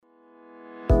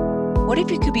What if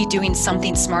you could be doing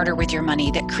something smarter with your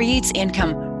money that creates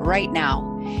income right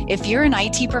now? If you're an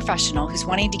IT professional who's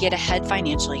wanting to get ahead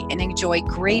financially and enjoy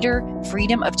greater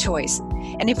freedom of choice,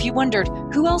 and if you wondered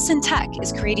who else in tech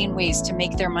is creating ways to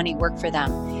make their money work for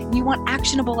them, and you want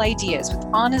actionable ideas with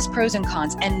honest pros and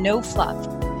cons and no fluff,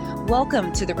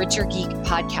 welcome to the Richer Geek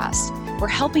podcast. We're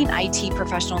helping IT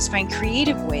professionals find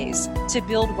creative ways to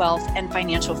build wealth and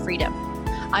financial freedom.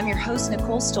 I'm your host,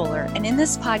 Nicole Stoller, and in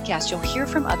this podcast, you'll hear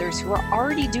from others who are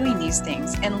already doing these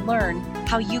things and learn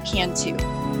how you can too.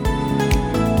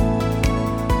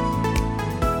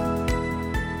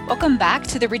 Welcome back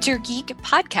to the Richer Geek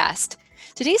podcast.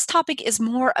 Today's topic is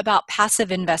more about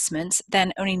passive investments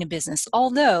than owning a business,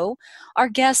 although our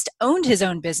guest owned his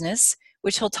own business,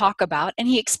 which he'll talk about, and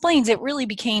he explains it really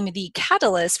became the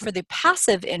catalyst for the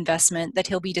passive investment that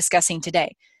he'll be discussing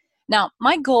today. Now,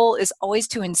 my goal is always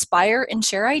to inspire and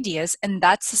share ideas, and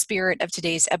that's the spirit of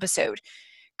today's episode.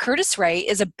 Curtis Ray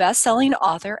is a best-selling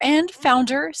author and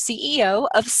founder, CEO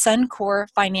of Suncor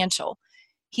Financial.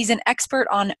 He's an expert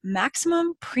on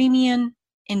maximum premium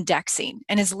indexing,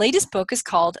 and his latest book is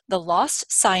called The Lost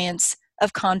Science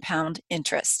of Compound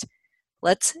Interest.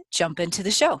 Let's jump into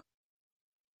the show.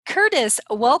 Curtis,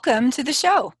 welcome to the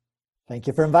show. Thank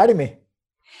you for inviting me.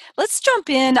 Let's jump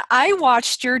in. I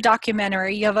watched your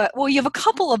documentary. You have a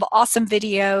couple of awesome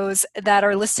videos that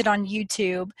are listed on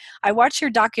YouTube. I watched your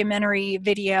documentary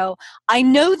video. I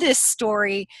know this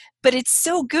story, but it's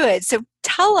so good. So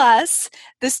tell us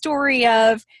the story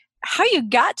of how you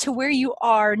got to where you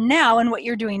are now and what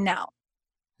you're doing now.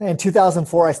 In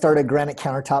 2004, I started a granite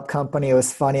countertop company. It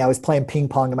was funny. I was playing ping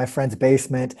pong in my friend's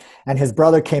basement, and his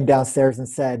brother came downstairs and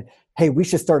said, "Hey, we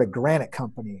should start a granite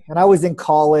company." And I was in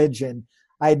college, and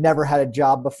I had never had a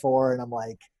job before. And I'm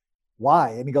like, why?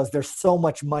 And he goes, "There's so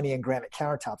much money in granite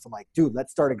countertops." I'm like, "Dude,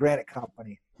 let's start a granite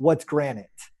company." What's granite?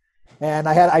 And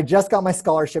I just got my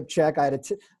scholarship check. I had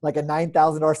a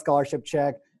 $9,000 scholarship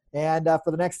check. And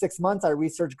for the next 6 months, I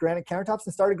researched granite countertops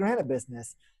and started a granite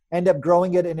business. Ended up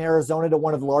growing it in Arizona to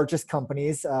one of the largest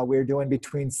companies. We were doing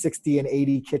between 60 and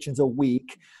 80 kitchens a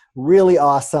week. Really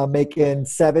awesome, making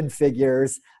 7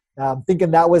 figures. Thinking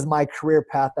that was my career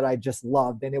path that I just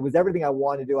loved. And it was everything I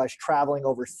wanted to do. I was traveling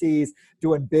overseas,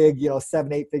 doing big,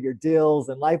 7, 8-figure deals,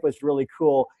 and life was really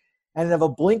cool. And in a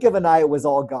blink of an eye, it was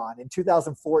all gone. In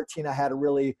 2014, I had a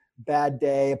really bad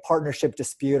day, a partnership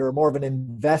dispute, or more of an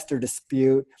investor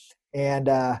dispute. And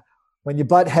when you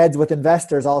butt heads with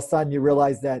investors, all of a sudden you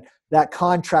realize that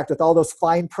contract with all those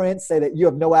fine prints say that you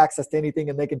have no access to anything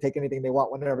and they can take anything they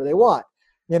want whenever they want.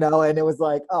 And it was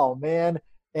like, oh man.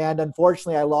 And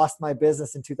unfortunately, I lost my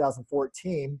business in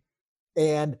 2014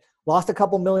 and lost a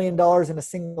couple $1 million in a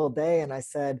single day. And I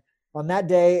said, on that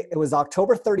day, it was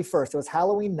October 31st. It was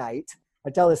Halloween night. I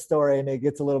tell this story and it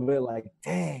gets a little bit like,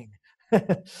 dang.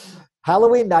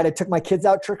 Halloween night, I took my kids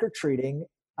out trick-or-treating.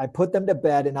 I put them to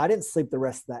bed and I didn't sleep the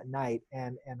rest of that night.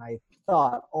 And I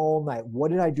thought all night, what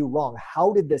did I do wrong?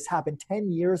 How did this happen? 10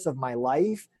 years of my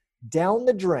life down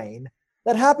the drain.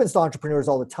 That happens to entrepreneurs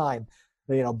all the time.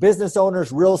 Business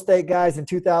owners, real estate guys in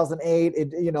 2008,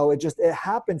 it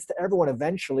happens to everyone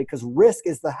eventually because risk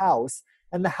is the house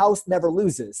and the house never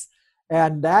loses.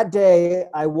 And that day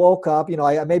I woke up,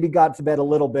 I maybe got to bed a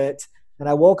little bit and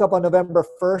I woke up on November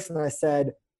 1st and I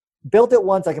said, built it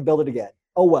once, I can build it again.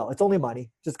 Oh, well, it's only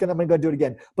money. I'm going to do it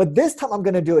again. But this time I'm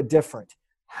going to do it different.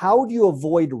 How do you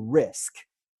avoid risk?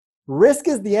 Risk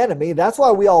is the enemy. That's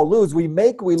why we all lose. We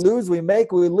make, we lose, we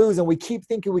make, we lose, and we keep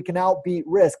thinking we can outbeat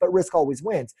risk, but risk always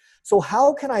wins. So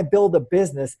how can I build a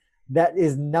business that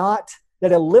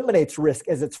eliminates risk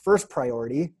as its first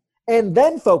priority and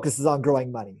then focuses on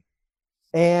growing money?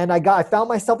 And I found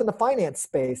myself in the finance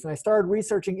space and I started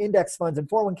researching index funds and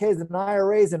 401ks and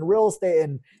IRAs and real estate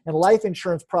and life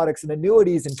insurance products and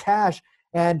annuities and cash.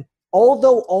 And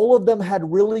although all of them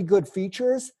had really good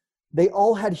features, they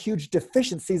all had huge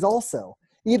deficiencies also.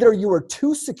 Either you were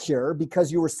too secure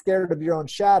because you were scared of your own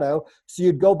shadow, so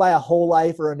you'd go buy a whole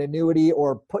life or an annuity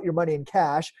or put your money in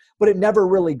cash, but it never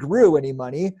really grew any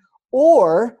money,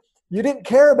 or you didn't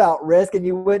care about risk and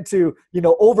you went to,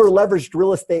 over-leveraged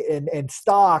real estate and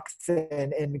stocks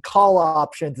and call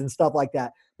options and stuff like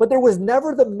that. But there was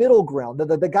never the middle ground,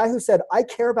 the guy who said, I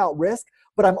care about risk,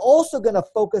 but I'm also going to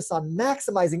focus on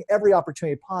maximizing every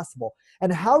opportunity possible.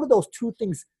 And how do those two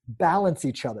things balance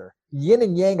each other? Yin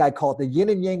and yang, I call it. The yin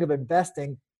and yang of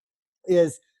investing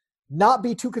is not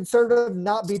be too conservative,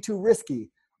 not be too risky,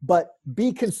 but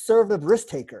be conservative risk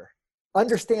taker.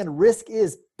 Understand risk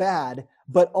is bad,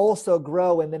 but also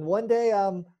grow. And then one day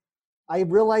I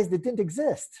realized it didn't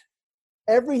exist.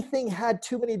 Everything had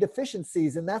too many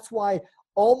deficiencies, and that's why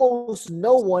almost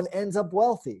no one ends up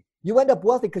wealthy. You end up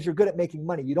wealthy because you're good at making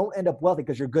money. You don't end up wealthy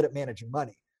because you're good at managing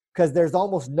money, because there's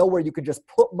almost nowhere you can just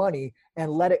put money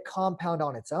and let it compound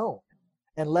on its own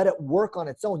and let it work on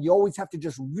its own. You always have to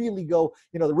just really go,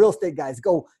 the real estate guys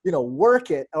go, work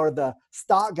it, or the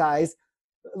stock guys,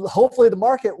 hopefully the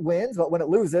market wins, but when it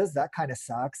loses, that kind of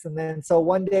sucks. And then, so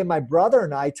one day my brother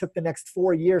and I took the next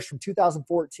 4 years from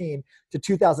 2014 to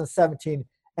 2017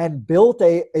 and built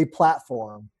a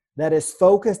platform that is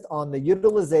focused on the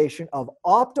utilization of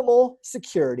optimal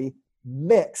security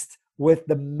mixed with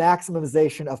the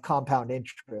maximization of compound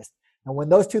interest. And when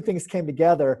those two things came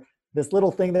together, this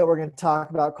little thing that we're going to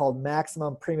talk about called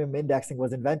maximum premium indexing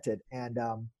was invented. And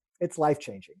it's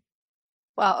life-changing.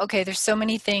 Wow. Okay. There's so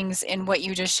many things in what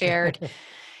you just shared.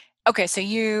 Okay. So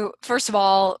you, first of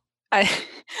all,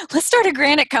 let's start a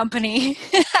granite company.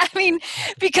 I mean,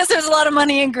 because there's a lot of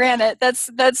money in granite.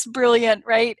 That's brilliant,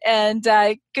 right? And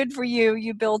good for you.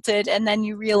 You built it, and then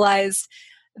you realized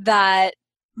that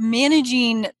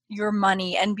managing your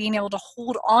money and being able to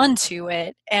hold on to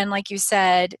it, and like you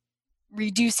said,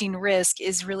 reducing risk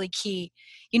is really key.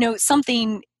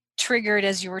 Something triggered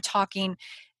as you were talking.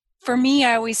 For me,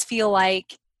 I always feel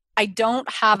like I don't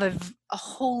have a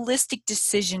holistic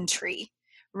decision tree,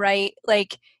 right?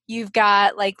 Like you've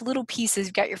got like little pieces.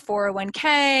 You've got your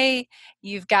 401k,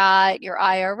 you've got your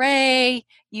IRA,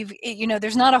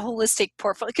 there's not a holistic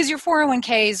portfolio, because your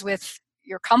 401k is with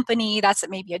your company. That's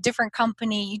maybe a different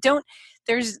company.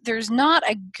 There's not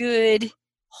a good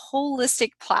holistic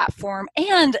platform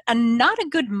and not a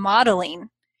good modeling.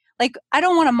 Like, I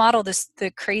don't want to model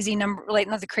the crazy number, like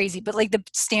not the crazy, but like the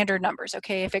standard numbers.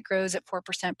 Okay, if it grows at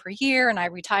 4% per year and I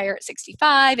retire at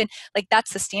 65, and like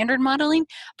that's the standard modeling.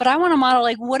 But I want to model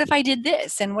like, what if I did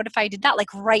this and what if I did that,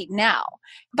 like right now?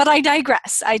 But I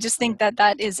digress. I just think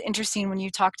that is interesting when you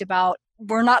talked about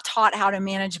we're not taught how to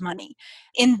manage money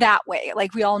in that way.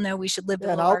 Like we all know we should live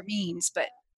below our means, but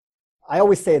I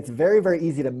always say it's very, very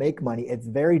easy to make money. It's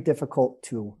very difficult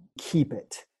to keep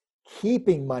it.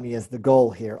 Keeping money is the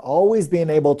goal here. Always being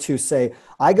able to say,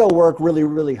 I go work really,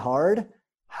 really hard.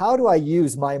 How do I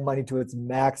use my money to its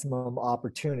maximum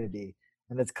opportunity?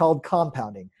 And it's called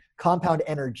compounding, compound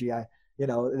energy.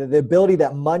 The ability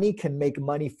that money can make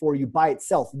money for you by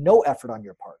itself, no effort on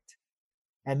your part.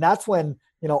 And that's when,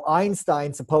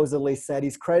 Einstein supposedly said,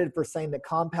 he's credited for saying that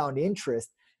compound interest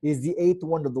is the eighth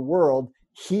wonder of the world.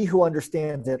 He who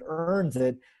understands it earns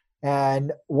it.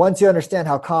 And once you understand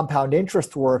how compound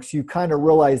interest works, you kind of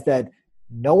realize that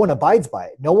no one abides by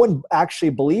it. No one actually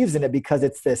believes in it because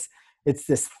it's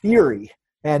this theory.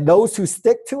 And those who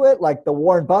stick to it, like the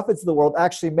Warren Buffetts of the world,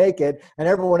 actually make it. And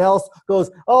everyone else goes,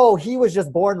 oh, he was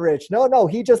just born rich. No,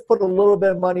 he just put a little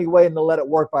bit of money away and let it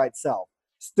work by itself.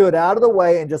 Stood out of the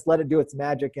way and just let it do its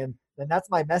magic. And that's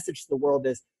my message to the world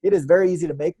is, it is very easy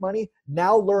to make money.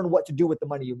 Now learn what to do with the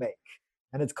money you make.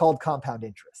 And it's called compound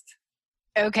interest.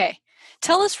 Okay.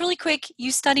 Tell us really quick,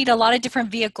 you studied a lot of different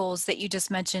vehicles that you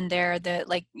just mentioned there, that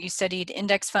like you studied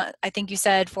index fund, I think you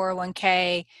said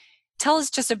 401k. Tell us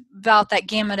just about that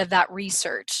gamut of that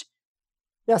research.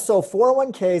 Yeah, so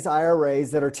 401ks,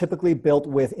 IRAs that are typically built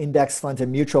with index funds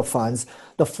and mutual funds,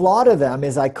 the flaw to them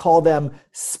is I call them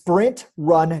sprint,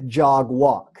 run, jog,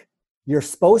 walk. You're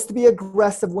supposed to be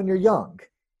aggressive when you're young,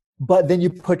 but then you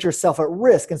put yourself at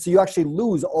risk. And so you actually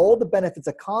lose all the benefits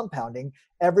of compounding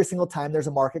every single time there's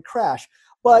a market crash.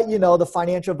 But, the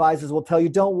financial advisors will tell you,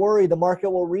 don't worry, the market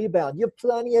will rebound. You have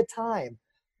plenty of time,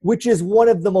 which is one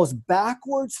of the most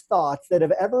backwards thoughts that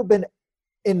have ever been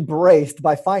embraced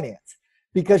by finance,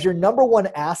 because your number one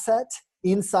asset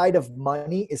inside of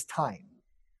money is time.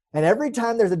 And every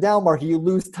time there's a down market, you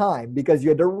lose time because you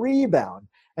had to rebound.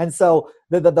 And so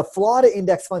the flaw to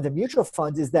index funds and mutual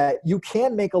funds is that you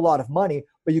can make a lot of money,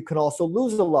 but you can also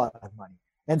lose a lot of money.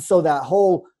 And so that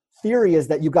whole theory is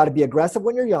that you got to be aggressive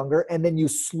when you're younger, and then you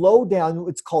slow down.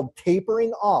 It's called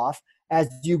tapering off as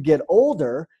you get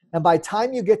older. And by the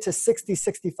time you get to 60,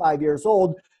 65 years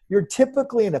old, you're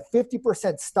typically in a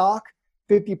 50% stock,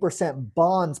 50%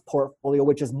 bonds portfolio,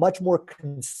 which is much more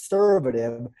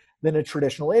conservative than a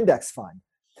traditional index fund,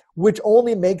 which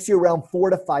only makes you around 4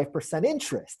 to 5%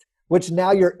 interest, which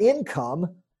now your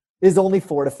income is only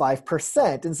 4 to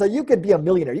 5%. And so you could be a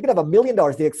millionaire. You could have $1 million,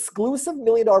 the exclusive $1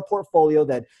 million portfolio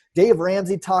that Dave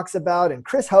Ramsey talks about, and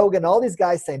Chris Hogan, all these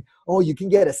guys saying, oh, you can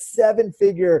get a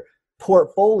 7-figure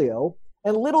portfolio.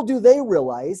 And little do they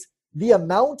realize the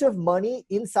amount of money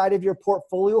inside of your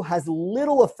portfolio has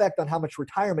little effect on how much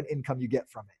retirement income you get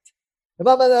from it.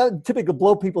 That typically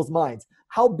blow people's minds.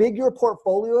 How big your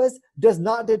portfolio is does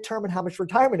not determine how much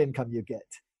retirement income you get.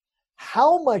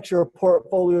 How much your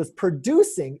portfolio is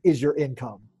producing is your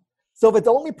income. So if it's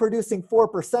only producing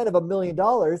 4% of $1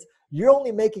 million, you're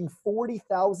only making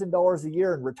 $40,000 a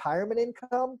year in retirement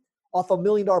income off $1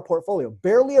 million portfolio,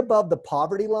 barely above the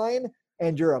poverty line,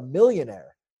 and you're a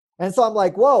millionaire. And so I'm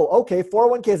like, whoa, okay,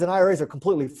 401ks and IRAs are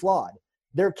completely flawed.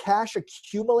 They're cash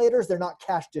accumulators. They're not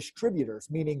cash distributors,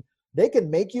 meaning they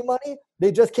can make you money.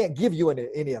 They just can't give you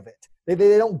any of it.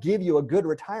 They don't give you a good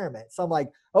retirement. So I'm like,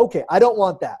 okay, I don't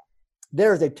want that.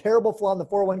 There's a terrible flaw in the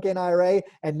 401k and IRA,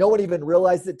 and no one even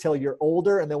realizes it till you're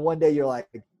older. And then one day you're like,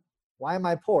 why am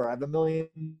I poor? I have $1 million.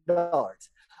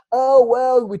 Oh,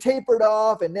 well, we tapered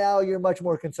off and now you're much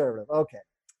more conservative. Okay.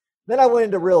 Then I went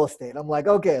into real estate. I'm like,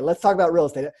 okay, let's talk about real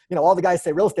estate. You know, all the guys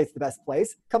say real estate's the best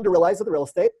place. Come to realize with real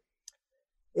estate,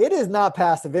 it is not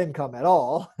passive income at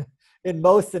all in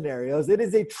most scenarios. It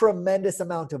is a tremendous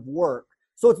amount of work.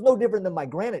 So it's no different than my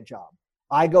granite job.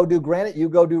 I go do granite, you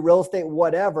go do real estate,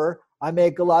 whatever. I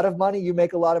make a lot of money, you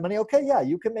make a lot of money. Okay, yeah,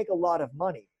 you can make a lot of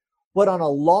money. But on a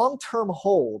long-term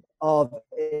hold of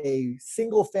a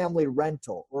single family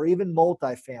rental or even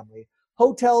multifamily,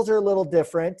 hotels are a little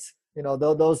different. You know,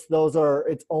 those are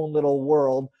its own little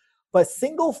world. But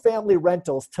single family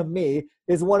rentals, to me,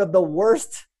 is one of the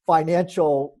worst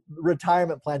financial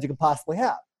retirement plans you can possibly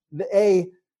have.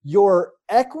 Your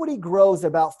equity grows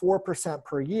about 4%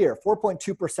 per year.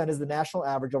 4.2% is the national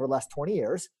average over the last 20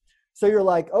 years. So you're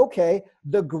like, okay,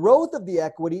 the growth of the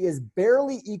equity is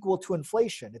barely equal to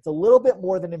inflation. It's a little bit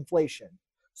more than inflation.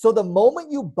 So the moment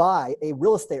you buy a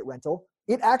real estate rental,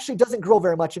 it actually doesn't grow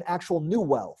very much in actual new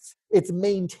wealth. It's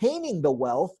maintaining the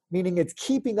wealth, meaning it's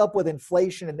keeping up with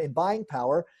inflation and buying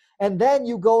power. And then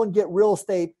you go and get real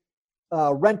estate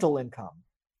rental income.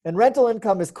 And rental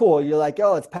income is cool. You're like,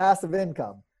 oh, it's passive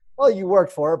income. Well, you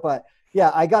worked for it, but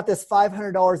yeah, I got this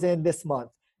 $500 in this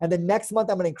month. And then next month,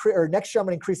 next year, I'm going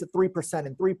to increase it 3%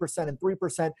 and 3% and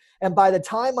 3%. And by the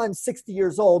time I'm 60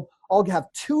 years old, I'll have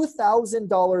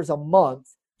 $2,000 a month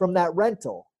from that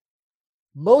rental.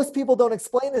 Most people don't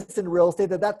explain this in real estate,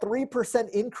 that 3%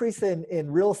 increase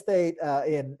in real estate,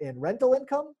 in rental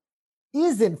income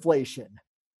is inflation.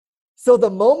 So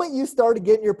the moment you started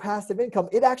getting your passive income,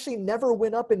 it actually never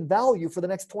went up in value for the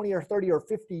next 20 or 30 or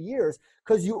 50 years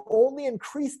because you only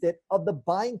increased it of the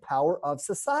buying power of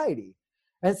society.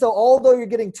 And so although you're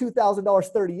getting $2,000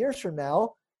 30 years from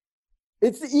now,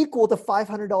 it's equal to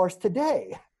 $500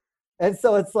 today. And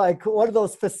so it's like one of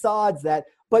those facades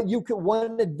but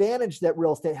one advantage that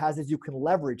real estate has is you can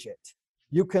leverage it.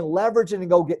 You can leverage it and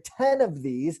go get 10 of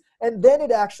these, and then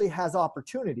it actually has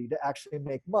opportunity to actually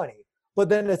make money. But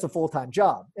then it's a full-time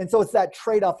job. And so it's that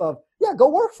trade-off of, yeah, go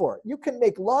work for it. You can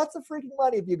make lots of freaking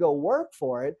money if you go work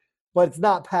for it, but it's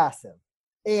not passive.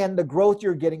 And the growth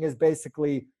you're getting is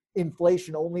basically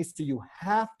inflation only, so you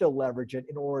have to leverage it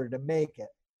in order to make it.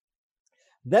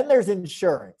 Then there's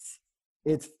insurance.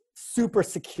 It's super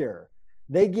secure.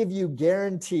 They give you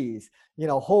guarantees. You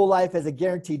know, whole life has a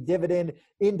guaranteed dividend.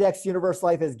 Index universal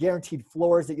life has guaranteed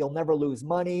floors that you'll never lose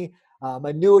money.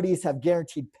 Annuities have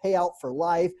guaranteed payout for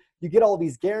life. You get all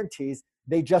these guarantees.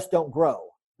 They just don't grow.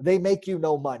 They make you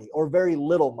no money or very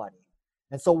little money.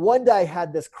 And so one day I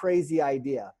had this crazy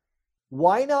idea.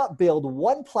 Why not build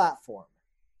one platform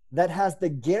that has the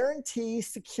guarantee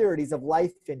securities of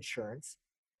life insurance,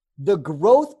 the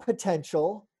growth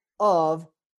potential of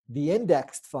the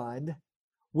indexed fund,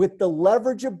 with the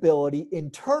leverageability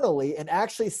internally and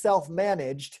actually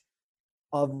self-managed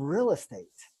of real estate?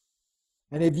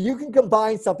 And if you can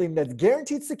combine something that's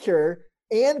guaranteed secure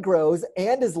and grows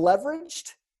and is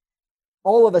leveraged,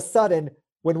 all of a sudden,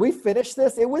 when we finished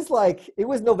this, it was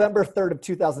November 3rd of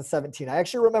 2017. I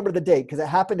actually remember the date because it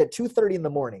happened at 2:30 in the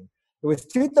morning. It was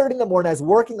 2:30 in the morning. I was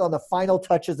working on the final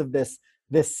touches of this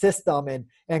system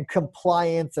and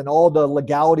compliance and all the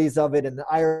legalities of it and the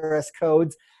IRS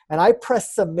codes. And I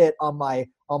pressed submit on my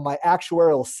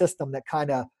actuarial system that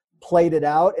kind of played it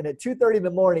out. And at 2:30 in the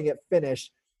morning, it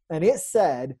finished. And it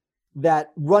said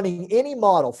that running any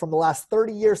model from the last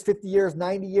 30 years, 50 years,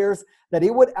 90 years, that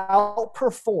it would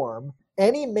outperform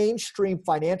any mainstream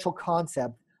financial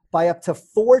concept by up to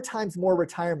 4 times more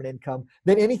retirement income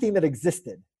than anything that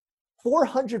existed.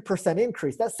 400%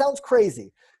 increase. That sounds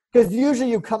crazy because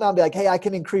usually you come out and be like, hey, I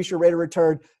can increase your rate of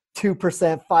return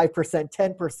 2%, 5%,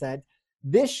 10%.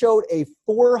 This showed a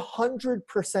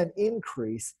 400%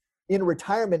 increase in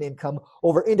retirement income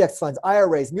over index funds,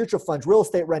 IRAs, mutual funds, real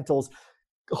estate rentals,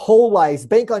 whole lives,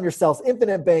 bank on yourselves,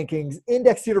 infinite bankings,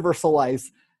 index universal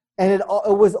lives. And it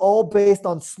was all based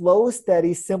on slow,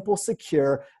 steady, simple,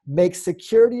 secure, make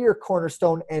security your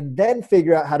cornerstone, and then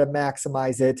figure out how to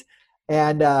maximize it.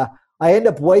 And I end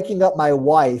up waking up my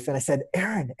wife and I said,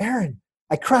 Erin,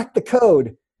 I cracked the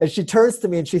code. And she turns to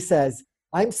me and she says,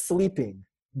 I'm sleeping.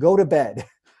 Go to bed.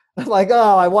 I'm like,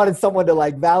 oh, I wanted someone to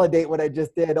like validate what I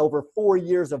just did over 4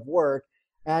 years of work.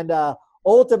 And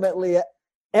ultimately,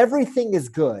 everything is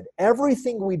good.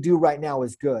 Everything we do right now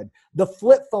is good. The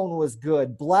flip phone was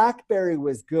good. BlackBerry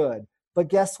was good. But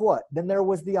guess what? Then there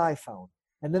was the iPhone,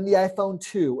 and then the iPhone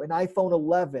 2, and iPhone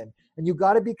 11. And you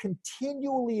got to be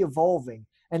continually evolving.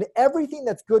 And everything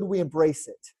that's good, we embrace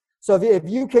it. So if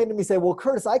you came to me and say, well,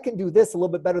 Curtis, I can do this a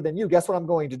little bit better than you, guess what I'm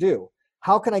going to do?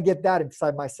 How can I get that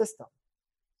inside my system?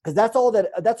 Because that's all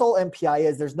MPI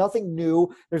is. There's nothing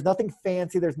new. There's nothing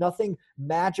fancy. There's nothing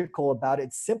magical about it.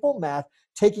 It's simple math,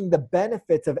 taking the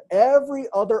benefits of every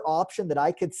other option that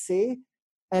I could see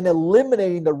and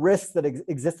eliminating the risks that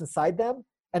exist inside them.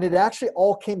 And it actually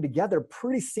all came together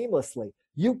pretty seamlessly.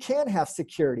 You can have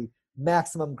security,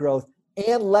 maximum growth,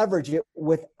 and leverage it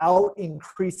without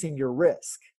increasing your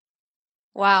risk.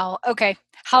 Wow. Okay.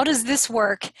 How does this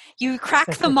work? You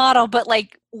crack the model, but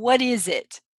like, what is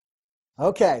it?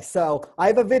 Okay, so I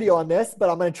have a video on this, but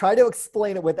I'm going to try to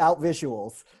explain it without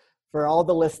visuals for all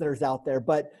the listeners out there.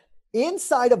 But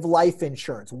inside of life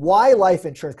insurance, why life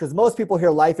insurance? Because most people hear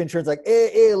life insurance like,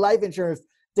 life insurance.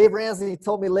 Dave Ramsey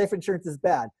told me life insurance is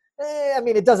bad. I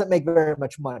mean, it doesn't make very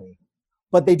much money.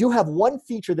 But they do have one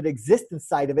feature that exists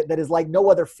inside of it that is like no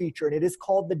other feature, and it is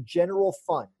called the general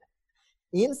fund.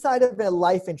 Inside of a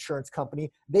life insurance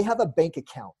company, they have a bank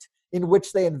account in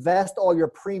which they invest all your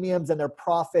premiums and their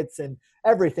profits and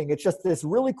everything. It's just this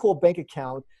really cool bank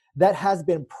account that has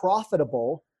been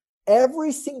profitable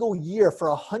every single year for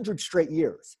 100 straight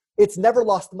years. It's never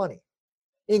lost money,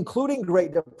 including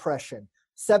Great Depression,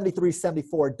 73,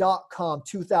 74, dot-com,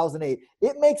 2008.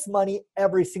 It makes money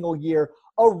every single year,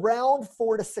 around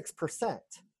 4 to 6%.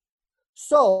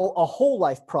 So a whole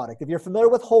life product, if you're familiar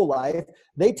with whole life,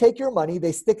 they take your money,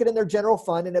 they stick it in their general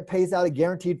fund, and it pays out a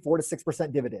guaranteed 4 to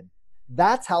 6% dividend.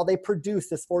 That's how they produce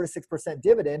this 4 to 6%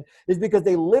 dividend, is because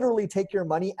they literally take your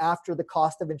money after the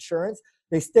cost of insurance.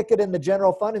 They stick it in the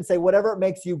general fund and say, whatever it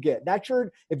makes you get. That's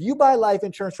your, if you buy life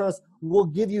insurance from us, we'll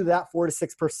give you that 4 to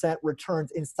 6%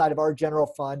 returns inside of our general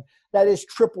fund. That is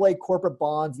AAA corporate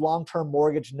bonds, long-term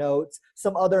mortgage notes,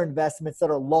 some other investments that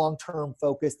are long-term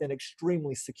focused and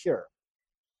extremely secure.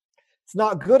 It's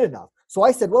not good enough. So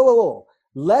I said, whoa.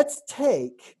 Let's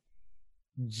take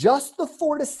just the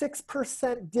 4 to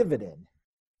 6% dividend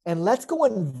and let's go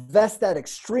invest that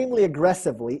extremely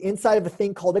aggressively inside of a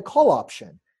thing called a call option.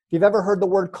 If you've ever heard the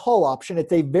word call option,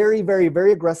 it's a very, very,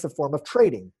 very aggressive form of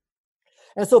trading.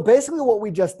 And so basically what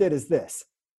we just did is this.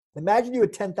 Imagine you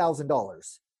had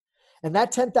 $10,000 and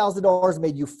that $10,000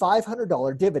 made you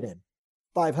 $500 dividend.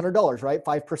 $500, right?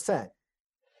 5%.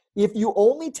 If you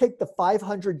only take the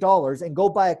 $500 and go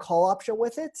buy a call option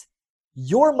with it,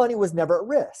 your money was never at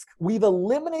risk. We've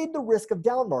eliminated the risk of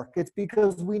down markets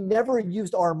because we never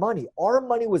used our money. Our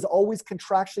money was always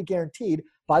contractually guaranteed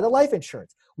by the life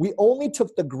insurance. We only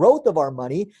took the growth of our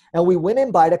money and we went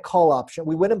and bought a call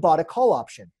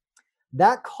option.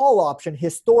 That call option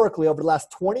historically over the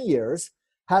last 20 years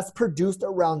has produced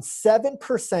around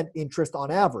 7% interest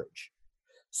on average.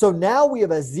 So now we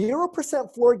have a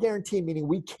 0% floor guarantee, meaning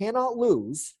we cannot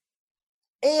lose,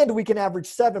 and we can average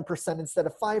 7% instead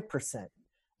of 5%.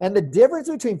 And the difference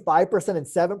between 5% and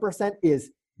 7%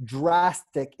 is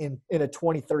drastic in a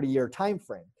 20, 30-year time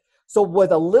frame. So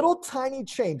with a little tiny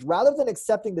change, rather than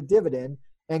accepting the dividend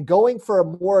and going for a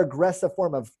more aggressive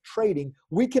form of trading,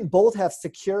 we can both have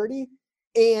security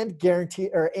and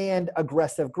and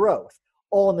aggressive growth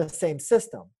all in the same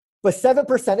system. But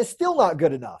 7% is still not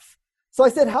good enough. So I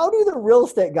said, how do the real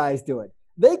estate guys do it?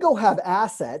 They go have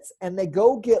assets and they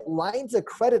go get lines of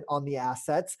credit on the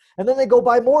assets, and then they go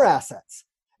buy more assets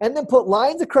and then put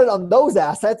lines of credit on those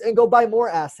assets and go buy more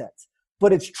assets.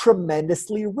 But it's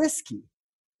tremendously risky.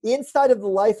 Inside of the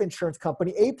life insurance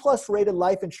company, A+ rated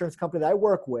life insurance company that I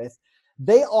work with,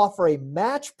 they offer a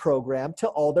match program to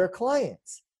all their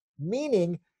clients,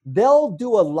 meaning they'll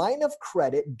do a line of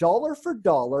credit dollar for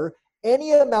dollar,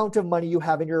 any amount of money you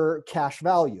have in your cash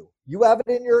value. You have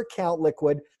it in your account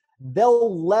liquid,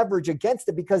 they'll leverage against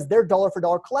it because they're dollar for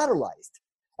dollar collateralized.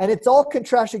 And it's all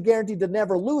contractually guaranteed to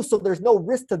never lose, so there's no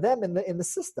risk to them in the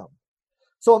system.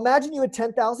 So imagine you had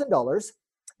 $10,000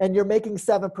 and you're making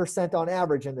 7% on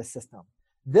average in the system.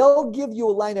 They'll give you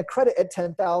a line of credit at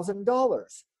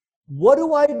 $10,000. What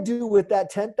do I do with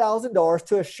that $10,000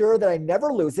 to assure that I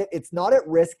never lose it, it's not at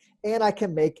risk, and I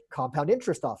can make compound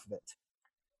interest off of it?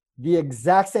 The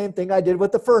exact same thing I did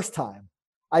with the first time.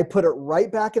 I put it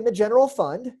right back in the general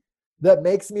fund that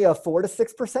makes me a 4 to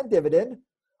 6% dividend.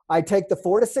 I take the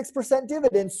 4 to 6%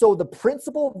 dividend, so the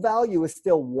principal value is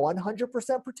still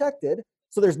 100% protected.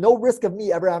 So there's no risk of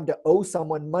me ever having to owe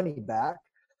someone money back.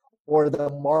 or the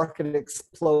market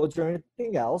explodes or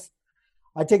anything else,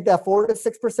 I take that 4 to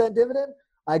 6% dividend,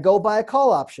 I go buy a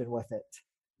call option with it.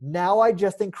 Now I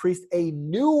just increased a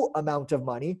new amount of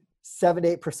money, 7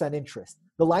 to 8% interest.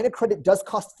 The line of credit does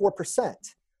cost 4%.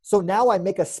 So now I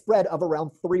make a spread of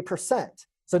around 3%.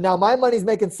 So now my money's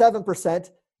making 7%,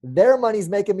 their money's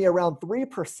making me around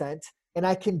 3%, and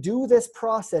I can do this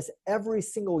process every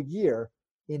single year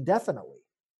indefinitely.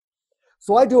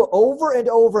 So I do it over and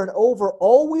over and over,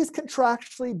 always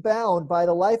contractually bound by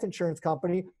the life insurance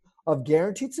company of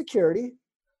guaranteed security,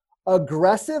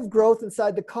 aggressive growth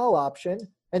inside the call option,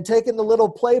 and taking the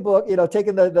little playbook,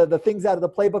 taking the things out of the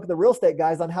playbook of the real estate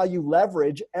guys on how you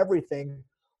leverage everything.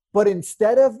 But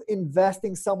instead of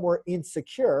investing somewhere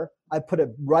insecure, I put it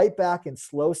right back in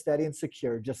slow, steady, and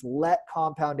secure. Just let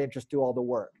compound interest do all the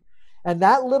work. And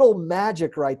that little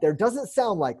magic right there doesn't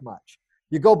sound like much.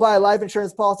 You go buy a life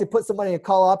insurance policy, put some money in a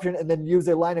call option, and then use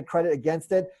a line of credit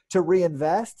against it to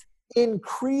reinvest.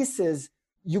 Increases,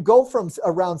 you go from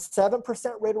around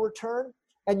 7% rate of return,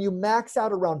 and you max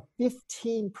out around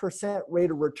 15%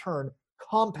 rate of return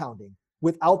compounding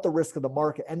without the risk of the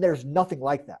market. And there's nothing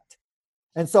like that.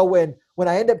 And so when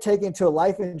I end up taking to a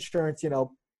life insurance, I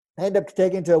end up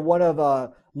taking to one of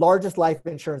the largest life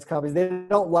insurance companies. They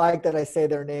don't like that I say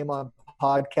their name on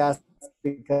podcasts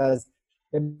because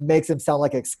it makes them sound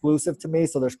like exclusive to me.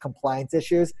 So there's compliance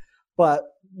issues. But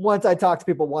once I talk to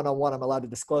people one-on-one, I'm allowed to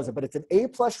disclose it. But it's an A+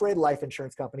 rated life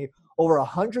insurance company, over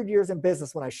 100 years in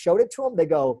business. When I showed it to them, they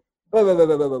go,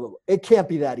 wait, it can't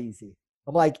be that easy.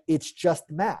 I'm like, it's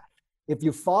just math. If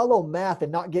you follow math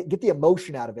and not get the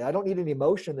emotion out of it, I don't need any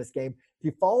emotion in this game. If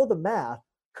you follow the math,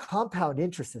 compound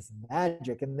interest is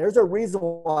magic. And there's a reason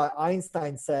why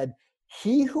Einstein said,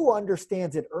 he who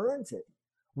understands it earns it.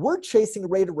 We're chasing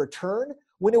rate of return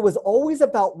when it was always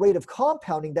about rate of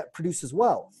compounding that produces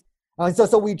wealth. And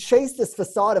so we chase this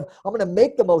facade of, I'm going to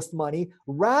make the most money.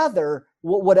 Rather,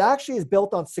 what actually is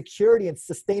built on security and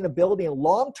sustainability and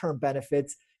long-term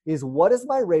benefits is, what is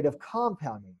my rate of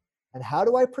compounding? And how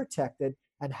do I protect it?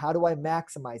 And how do I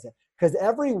maximize it? Because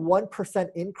every 1%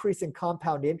 increase in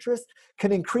compound interest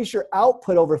can increase your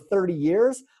output over 30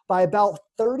 years by about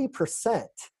 30%.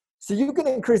 So you can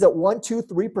increase at 1, 2,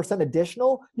 3%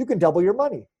 additional. You can double your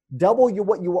money, double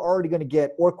what you were already going to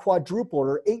get, or quadruple it,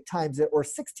 or 8 times it, or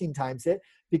 16 times it,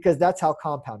 because that's how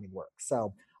compounding works.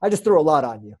 So I just threw a lot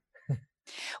on you.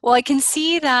 Well, I can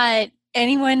see that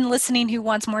anyone listening who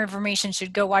wants more information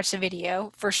should go watch the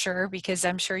video for sure, because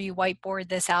I'm sure you whiteboard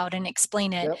this out and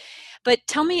explain it. Yep. But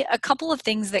tell me a couple of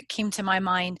things that came to my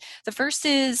mind. The first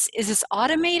is this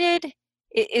automated?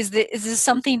 Is this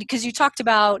something, because you talked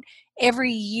about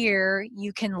every year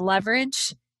you can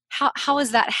leverage? How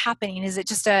is that happening? Is it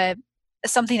just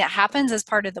something that happens as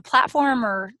part of the platform,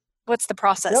 or what's the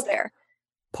process there?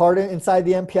 Inside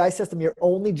the MPI system, your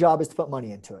only job is to put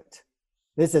money into it.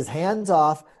 This is hands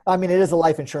off. I mean, it is a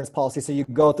life insurance policy, so you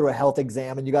go through a health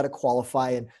exam and you got to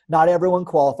qualify, and not everyone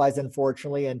qualifies,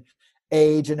 unfortunately. And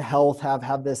age and health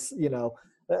have this,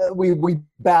 we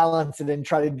balance it and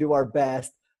try to do our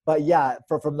best. But yeah,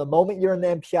 from the moment you're in the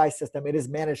MPI system, it is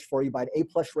managed for you by an A+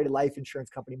 rated life insurance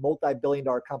company,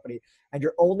 multi-billion-dollar company, and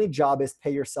your only job is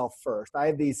pay yourself first. I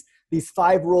have these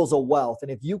 5 rules of wealth,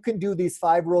 and if you can do these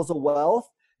 5 rules of wealth,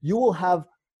 you will have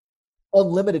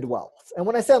unlimited wealth. And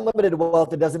when I say unlimited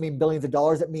wealth, it doesn't mean billions of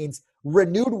dollars. It means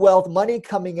renewed wealth, money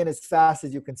coming in as fast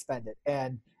as you can spend it.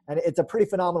 And it's a pretty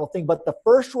phenomenal thing. But the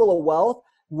first rule of wealth,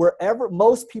 wherever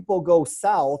most people go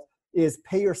south, is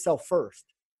pay yourself first.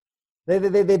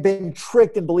 They've been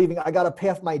tricked in believing, I got to pay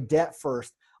off my debt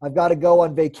first. I've got to go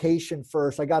on vacation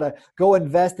first. I got to go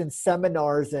invest in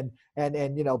seminars and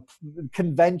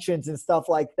conventions and stuff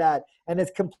like that. And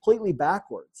it's completely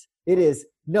backwards. It is,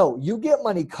 no, you get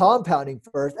money compounding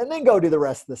first and then go do the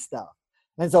rest of the stuff.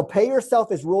 And so pay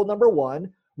yourself is rule number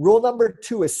 1. Rule number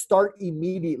 2 is start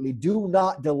immediately. Do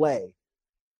not delay.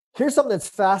 Here's something that's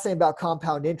fascinating about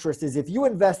compound interest is if you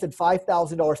invested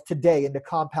 $5,000 today into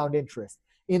compound interest,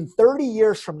 in 30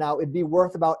 years from now, it'd be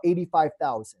worth about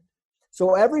 $85,000.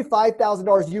 So every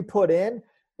 $5,000 you put in,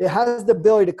 it has the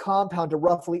ability to compound to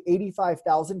roughly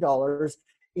 $85,000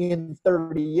 in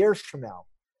 30 years from now.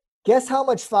 Guess how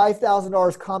much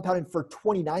 $5,000 compounding for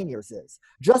 29 years is?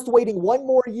 Just waiting one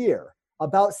more year,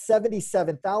 about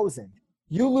 $77,000.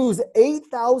 You lose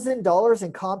 $8,000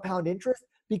 in compound interest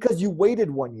because you waited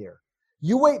 1 year.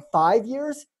 You wait 5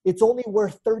 years, it's only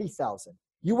worth $30,000.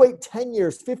 You wait 10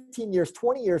 years, 15 years,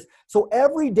 20 years. So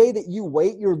every day that you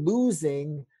wait, you're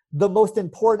losing the most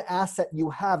important asset you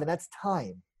have, and that's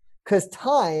time. Because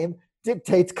time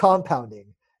dictates compounding.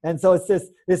 And so it's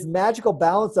this magical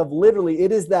balance of literally,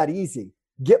 it is that easy.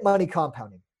 Get money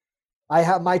compounding.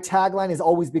 My tagline is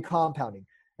always be compounding.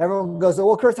 Everyone goes,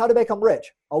 well, Chris, how to become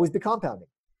rich? Always be compounding.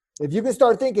 If you can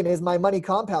start thinking, is my money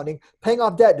compounding? Paying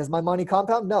off debt, does my money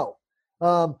compound? No.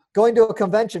 Going to a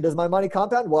convention, does my money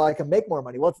compound? Well, I can make more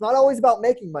money. Well, it's not always about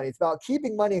making money. It's about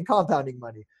keeping money and compounding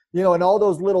money, and all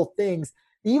those little things.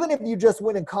 Even if you just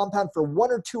went and compound for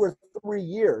 1 or 2 or 3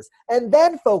 years and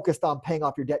then focused on paying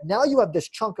off your debt, now you have this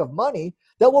chunk of money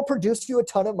that will produce you a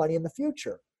ton of money in the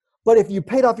future. But if you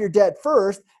paid off your debt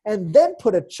first and then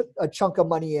put a chunk of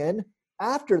money in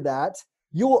after that,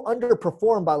 you will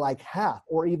underperform by like half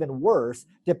or even worse,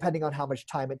 depending on how much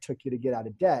time it took you to get out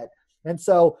of debt. And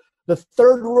so the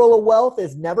third rule of wealth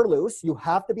is never lose. You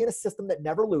have to be in a system that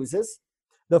never loses.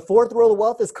 The fourth rule of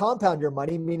wealth is compound your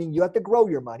money, meaning you have to grow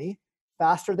your money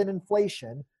faster than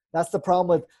inflation. That's the problem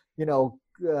with,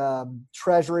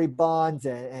 treasury bonds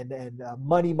and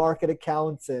money market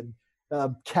accounts and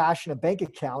cash in a bank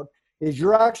account, is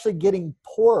you're actually getting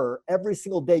poorer every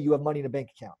single day you have money in a bank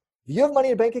account. If you have money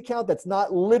in a bank account that's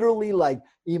not literally like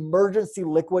emergency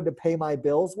liquid to pay my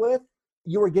bills with,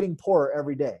 you are getting poorer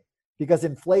every day because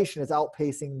inflation is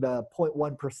outpacing the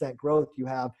 0.1% growth you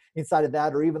have inside of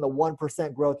that, or even the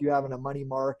 1% growth you have in a money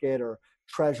market or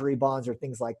treasury bonds or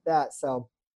things like that. So,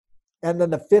 and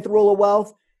then the fifth rule of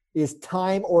wealth is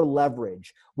time or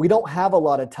leverage. We don't have a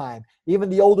lot of time. Even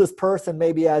the oldest person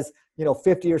maybe has,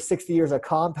 50 or 60 years of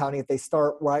compounding if they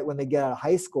start right when they get out of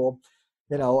high school,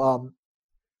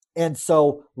 and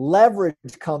so leverage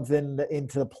comes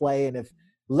into play. And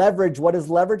what does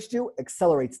leverage do?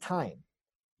 Accelerates time.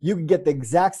 You can get the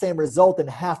exact same result in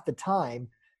half the time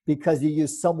because you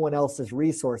use someone else's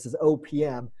resources,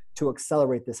 OPM, to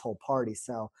accelerate this whole party.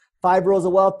 So 5 rules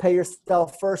of wealth: pay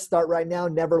yourself first, start right now,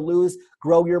 never lose,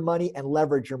 grow your money, and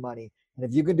leverage your money. And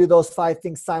if you can do those 5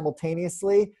 things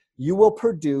simultaneously, you will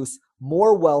produce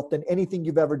more wealth than anything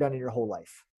you've ever done in your whole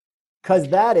life, because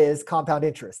that is compound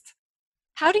interest.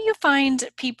 How do you find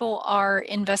people are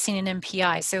investing in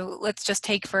MPI? So let's just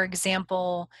take, for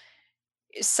example,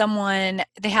 someone,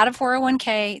 they had a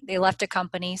 401k, they left a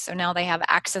company, so now they have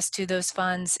access to those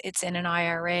funds. It's in an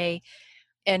IRA.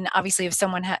 And obviously if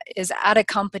someone is at a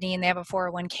company and they have a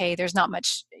 401k, there's not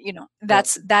much,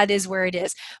 that is where it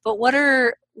is. But what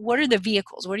are the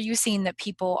vehicles? What are you seeing that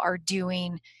people are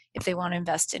doing if they want to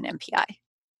invest in MPI?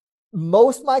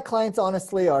 Most of my clients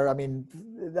honestly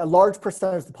a large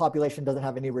percentage of the population doesn't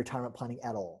have any retirement planning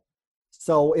at all.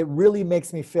 So it really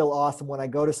makes me feel awesome when I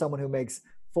go to someone who makes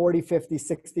 40, 50,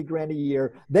 60 grand a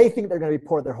year. They think they're going to be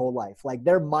poor their whole life. Like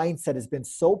their mindset has been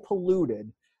so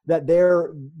polluted that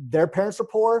their parents are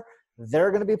poor,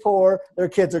 they're going to be poor, their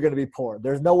kids are going to be poor.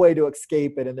 There's no way to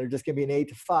escape it, and they're just going to be an 8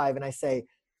 to 5. And I say,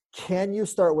 can you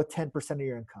start with 10% of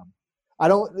your income? I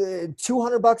don't,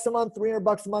 $200 a month,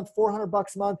 $300 a month,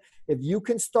 $400 a month. If you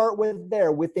can start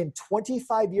within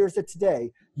 25 years of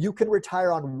today, you can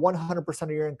retire on 100%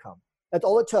 of your income. That's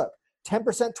all it took.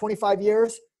 10%, 25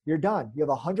 years, you're done. You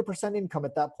have 100% income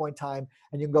at that point in time,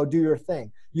 and you can go do your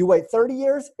thing. You wait 30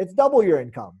 years, it's double your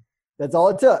income. That's all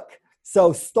it took.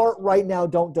 So start right now,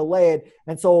 don't delay it.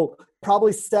 And so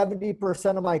probably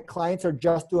 70% of my clients are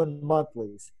just doing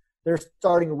monthlies. They're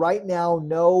starting right now,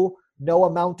 no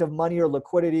amount of money or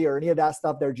liquidity or any of that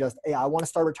stuff. They're just, hey, I want to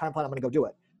start a retirement plan, I'm going to go do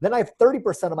it. Then I have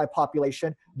 30% of my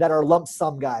population that are lump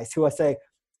sum guys who I say,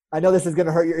 I know this is going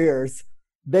to hurt your ears.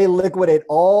 They liquidate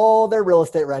all their real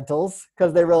estate rentals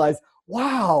because they realize,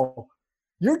 wow,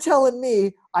 you're telling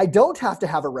me I don't have to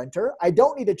have a renter. I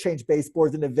don't need to change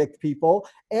baseboards and evict people.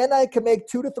 And I can make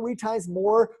 2 to 3 times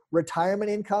more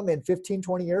retirement income in 15,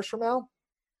 20 years from now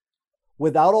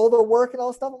without all the work and all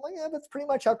the stuff. I'm like, yeah, that's pretty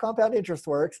much how compound interest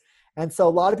works. And so a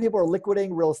lot of people are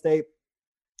liquidating real estate.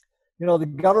 The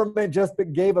government just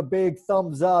gave a big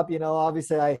thumbs up.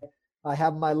 Obviously I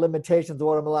have my limitations of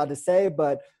what I'm allowed to say,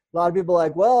 but a lot of people are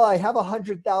like, well, I have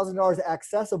 $100,000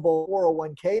 accessible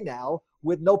 401k now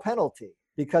with no penalty.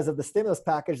 Because of the stimulus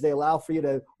package, they allow for you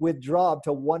to withdraw up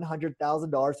to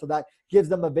 $100,000. So that gives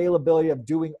them availability of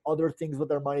doing other things with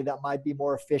their money that might be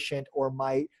more efficient or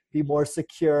might be more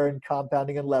secure and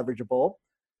compounding and leverageable.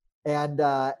 And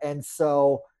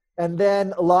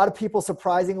then a lot of people,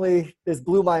 surprisingly, this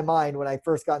blew my mind when I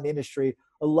first got in the industry.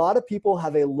 A lot of people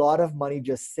have a lot of money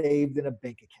just saved in a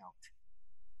bank account.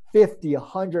 50,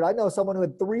 100. I know someone who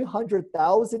had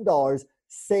 $300,000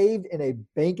 saved in a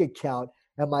bank account.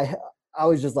 And I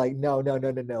was just like, no.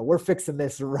 We're fixing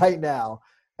this right now.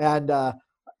 And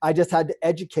I just had to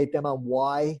educate them on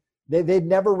why they'd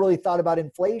never really thought about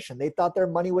inflation. They thought their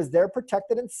money was there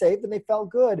protected and saved and they felt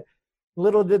good.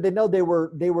 Little did they know they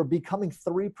were becoming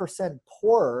 3%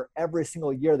 poorer every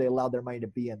single year they allowed their money to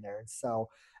be in there. And so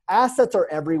assets are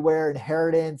everywhere,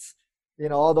 inheritance,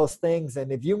 all those things.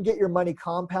 And if you can get your money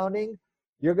compounding,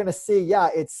 you're going to see,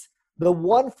 it's the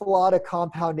one flaw to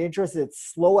compound interest.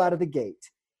 It's slow out of the gate.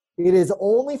 It is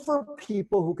only for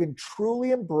people who can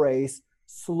truly embrace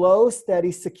slow,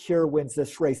 steady, secure wins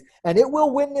this race. And it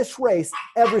will win this race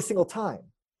every single time.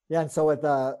 Yeah. And so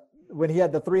when he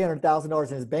had the $300,000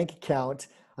 in his bank account,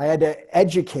 I had to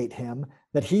educate him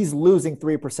that he's losing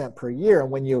 3% per year.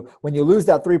 And when you lose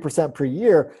that 3% per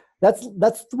year, that's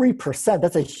 3%.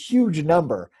 That's a huge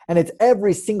number. And it's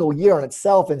every single year in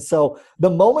itself. And so the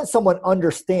moment someone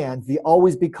understands the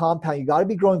always be compound, you got to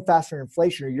be growing faster than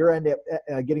inflation or you're end up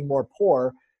getting more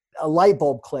poor, a light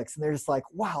bulb clicks. And they're just like,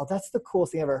 wow, that's the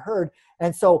coolest thing I've ever heard.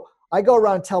 And so I go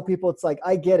around and tell people, it's like,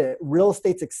 I get it. Real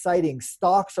estate's exciting.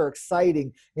 Stocks are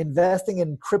exciting. Investing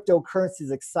in cryptocurrency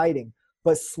is exciting.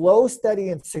 But slow, steady,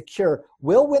 and secure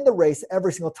will win the race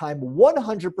every single time,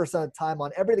 100% of the time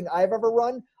on everything I've ever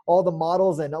run, all the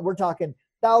models, and we're talking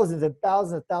thousands and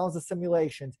thousands and thousands of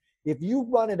simulations. If you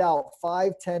run it out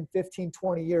 5, 10, 15,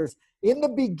 20 years, in the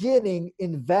beginning,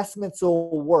 investments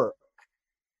will work.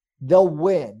 They'll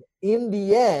win. In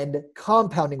the end,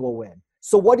 compounding will win.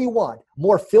 So what do you want?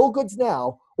 More feel-goods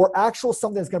now or actual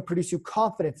something that's going to produce you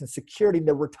confidence and security in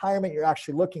the retirement you're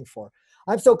actually looking for?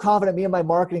 I'm so confident me and my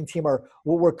marketing team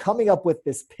we're coming up with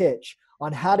this pitch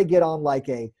on how to get on like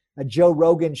a Joe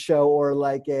Rogan show or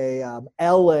like a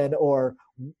Ellen or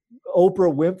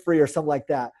Oprah Winfrey or something like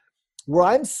that, where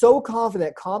I'm so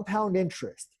confident compound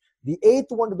interest, the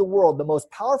eighth wonder of the world, the most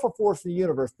powerful force in the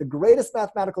universe, the greatest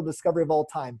mathematical discovery of all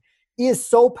time, is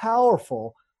so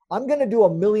powerful. I'm going to do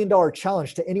 $1 million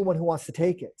challenge to anyone who wants to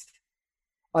take it.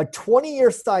 A 20-year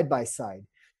side-by-side.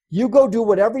 You go do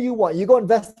whatever you want. You go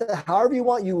invest however you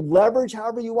want. You leverage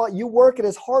however you want. You work it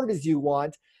as hard as you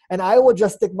want. And I will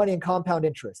just stick money in compound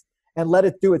interest and let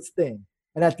it do its thing.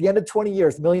 And at the end of 20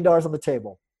 years, $1 million on the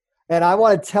table. And I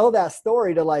want to tell that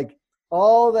story to like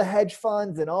all the hedge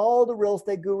funds and all the real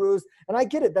estate gurus. And I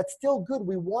get it. That's still good.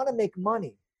 We want to make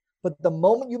money. But the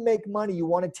moment you make money, you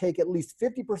want to take at least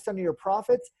 50% of your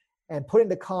profits and put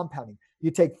into compounding.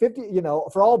 You take 50,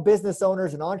 for all business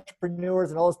owners and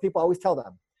entrepreneurs and all those people, I always tell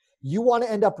them, you want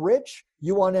to end up rich,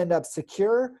 you want to end up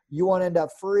secure, you want to end up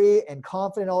free and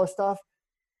confident, all this stuff.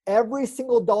 Every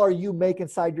single dollar you make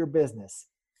inside your business,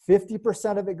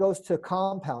 50% of it goes to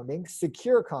compounding,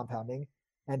 secure compounding,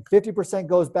 and 50%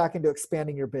 goes back into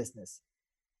expanding your business.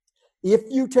 If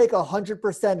you take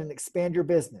 100% and expand your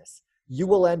business, you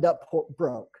will end up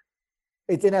broke.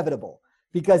 It's inevitable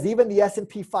because even the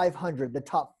S&P 500, the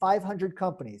top 500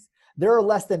 companies, there are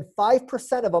less than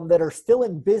 5% of them that are still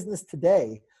in business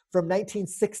today from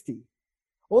 1960.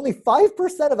 Only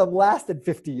 5% of them lasted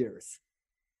 50 years.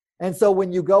 And so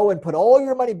when you go and put all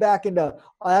your money back into,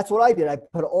 that's what I did. I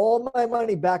put all my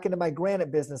money back into my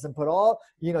granite business and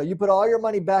you put all your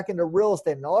money back into real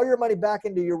estate and all your money back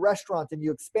into your restaurants and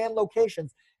you expand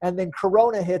locations and then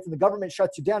Corona hits and the government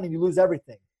shuts you down and you lose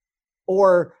everything.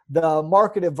 Or the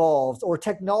market evolves or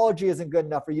technology isn't good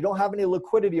enough or you don't have any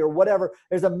liquidity or whatever.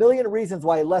 There's a million reasons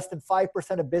why less than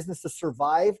 5% of businesses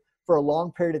survive for a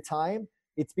long period of time.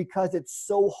 It's because it's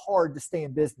so hard to stay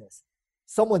in business.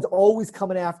 Someone's always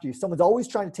coming after you. Someone's always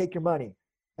trying to take your money.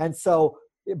 And so,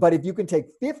 but if you can take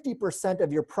 50%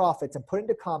 of your profits and put it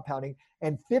into compounding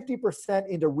and 50%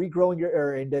 into regrowing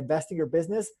or into investing your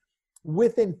business,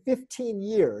 within 15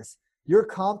 years, your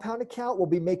compound account will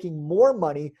be making more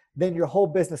money than your whole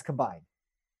business combined.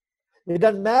 It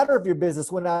doesn't matter if your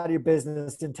business went out of your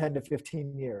business in 10 to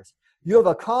 15 years. You have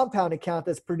a compound account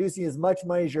that's producing as much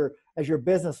money as your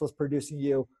business was producing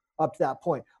you up to that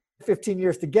point. 15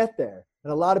 years to get there.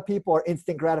 And a lot of people are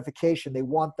instant gratification. They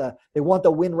want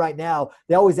the win right now.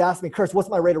 They always ask me, Kurt, what's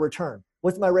my rate of return?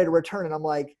 What's my rate of return? And I'm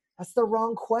like, that's the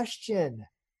wrong question.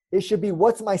 It should be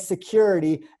what's my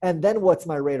security and then what's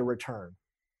my rate of return?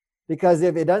 Because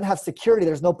if it doesn't have security,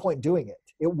 there's no point doing it.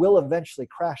 It will eventually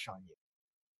crash on you.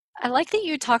 I like that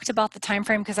you talked about the time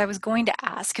frame because I was going to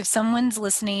ask if someone's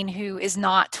listening who is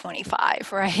not 25,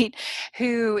 right?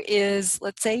 Who is,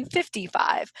 let's say,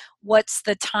 55. What's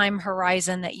the time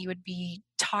horizon that you would be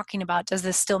talking about? Does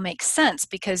this still make sense?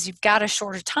 Because you've got a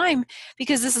shorter time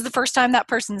because this is the first time that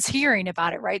person's hearing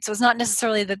about it, right? So it's not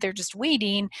necessarily that they're just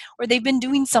waiting or they've been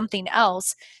doing something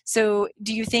else. So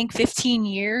do you think 15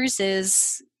 years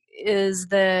is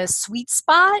the sweet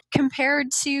spot compared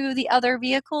to the other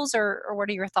vehicles, or what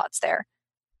are your thoughts there?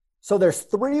 So there's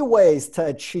 3 ways to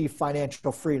achieve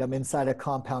financial freedom inside of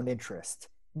compound interest.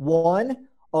 1,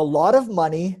 a lot of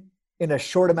money in a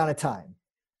short amount of time.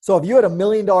 So if you had $1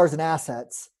 million in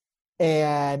assets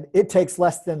and it takes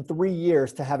less than 3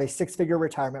 years to have a six-figure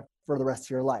retirement for the rest of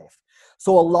your life.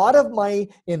 So a lot of money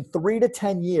in 3 to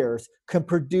 10 years can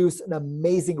produce an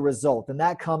amazing result. And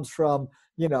that comes from,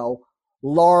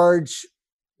 large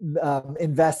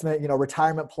investment,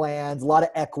 retirement plans, a lot of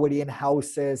equity in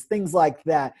houses, things like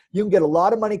that. You can get a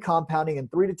lot of money compounding in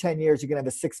 3 to 10 years. You can have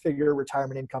a six-figure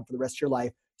retirement income for the rest of your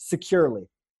life securely.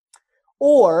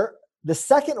 Or the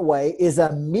second way is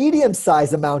a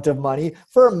medium-sized amount of money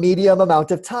for a medium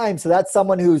amount of time. So that's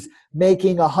someone who's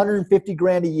making 150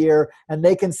 grand a year and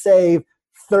they can save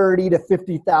 $30,000 to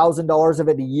 $50,000 of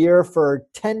it a year for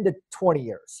 10 to 20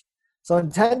 years. So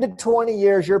in 10 to 20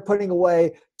 years, you're putting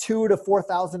away $2,000 to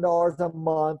 $4,000 a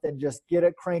month and just get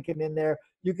it cranking in there.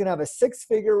 You can have a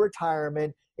six-figure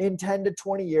retirement in 10 to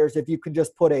 20 years if you can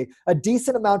just put a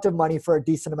decent amount of money for a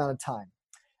decent amount of time.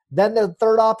 Then the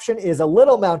third option is a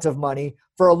little amount of money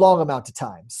for a long amount of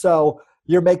time. So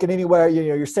you're making anywhere,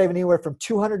 you're saving anywhere from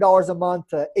 $200 a month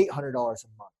to $800 a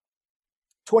month,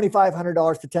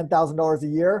 $2,500 to $10,000 a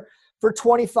year for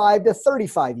 25 to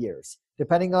 35 years,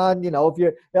 depending on,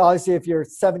 if you're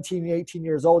 17, 18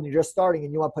 years old and you're just starting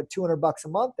and you want to put $200 a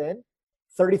month in,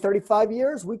 30, 35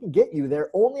 years, we can get you there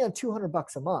only on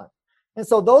 $200 a month. And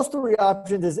so those three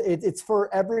options it's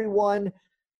for everyone.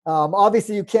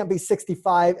 Obviously, you can't be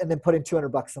 65 and then put in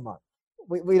 $200 a month.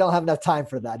 We don't have enough time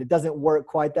for that. It doesn't work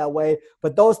quite that way.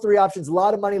 But those three options, a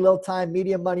lot of money, little time,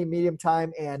 medium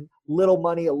time, and little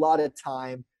money, a lot of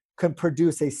time, can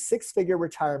produce a six-figure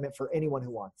retirement for anyone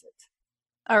who wants it.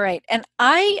 All right. And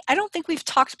I don't think we've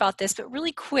talked about this, but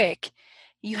really quick,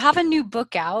 you have a new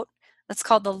book out that's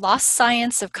called The Lost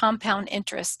Science of Compound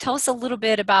Interest. Tell us a little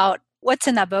bit about what's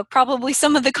in that book. Probably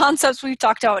some of the concepts we've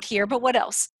talked about here, but what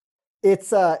else?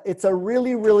 It's a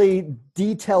really, really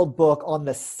detailed book on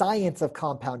the science of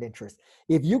compound interest.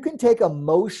 If you can take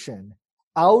emotion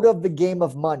out of the game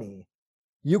of money,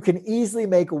 you can easily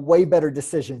make way better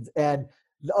decisions. And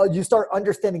you start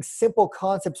understanding simple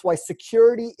concepts, why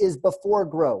security is before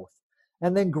growth.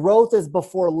 And then growth is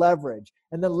before leverage.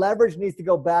 And then leverage needs to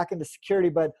go back into security.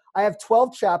 But I have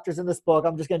 12 chapters in this book.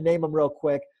 I'm just going to name them real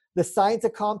quick. The science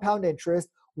of compound interest,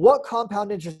 what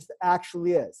compound interest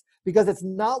actually is, because it's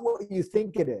not what you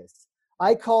think it is.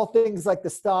 I call things like the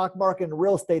stock market and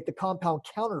real estate the compound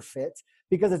counterfeit,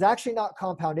 because it's actually not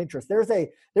compound interest. There's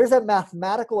a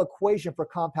mathematical equation for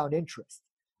compound interest.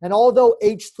 And although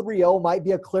H3O might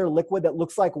be a clear liquid that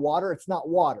looks like water, it's not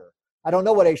water. I don't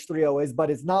know what H3O is, but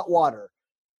it's not water.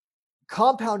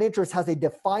 Compound interest has a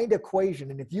defined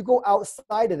equation. And if you go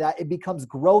outside of that, it becomes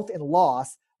growth and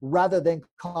loss rather than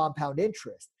compound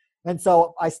interest. And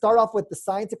so I start off with the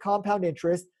science of compound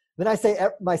interest. Then I say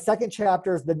my second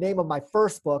chapter is the name of my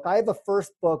first book. I have a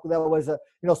first book that was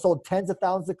sold tens of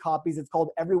thousands of copies. It's called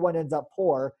Everyone Ends Up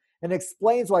Poor, and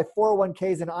explains why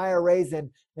 401ks and IRAs and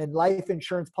life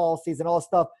insurance policies and all this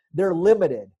stuff, they're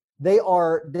limited.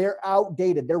 They're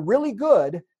outdated. They're really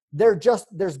good.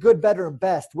 There's good, better, and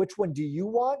best. Which one do you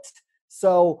want?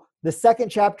 So the second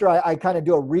chapter, I kind of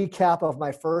do a recap of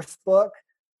my first book,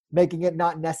 making it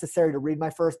not necessary to read my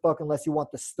first book unless you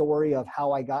want the story of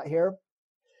how I got here.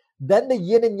 Then the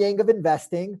yin and yang of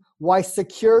investing, why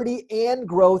security and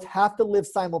growth have to live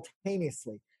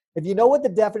simultaneously. If you know what the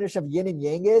definition of yin and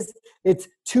yang is, it's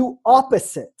two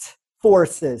opposite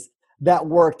forces that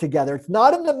work together. It's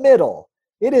not in the middle.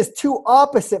 It is two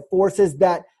opposite forces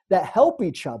that help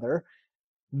each other.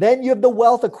 Then you have the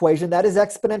wealth equation. That is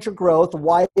exponential growth.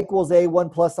 Y equals A, 1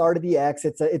 plus R to the X.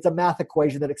 It's a math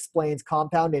equation that explains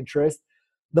compound interest.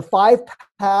 The 5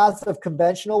 paths of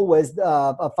conventional wisdom,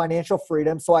 of financial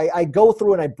freedom. So I go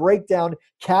through and I break down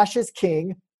cash is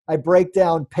king. I break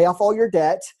down pay off all your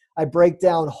debt. I break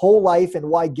down whole life and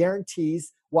why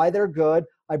guarantees, why they're good.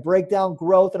 I break down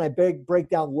growth and I break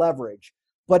down leverage.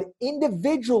 But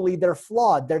individually, they're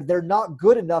flawed. They're not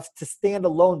good enough to stand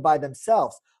alone by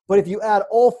themselves. But if you add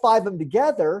all 5 of them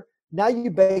together, now you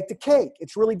baked a cake.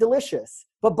 It's really delicious.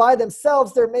 But by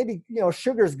themselves, they're maybe,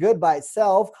 sugar's good by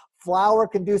itself. Flour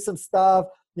can do some stuff.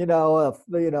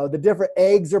 The different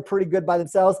eggs are pretty good by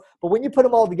themselves. But when you put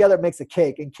them all together, it makes a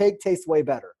cake. And cake tastes way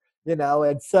better,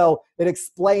 And so it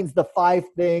explains the 5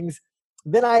 things.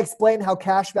 Then I explain how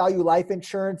cash value life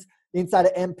insurance inside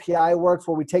of MPI works,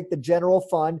 where we take the general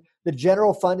fund. The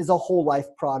general fund is a whole life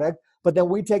product. But then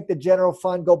we take the general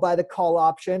fund, go buy the call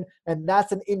option, and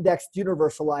that's an indexed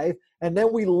universal life. And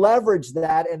then we leverage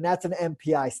that, and that's an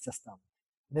MPI system.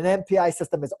 And an MPI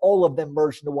system is all of them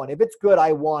merged into one. If it's good,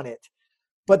 I want it.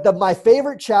 But my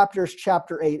favorite chapter is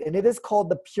chapter 8, and it is called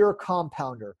The Pure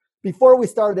Compounder. Before we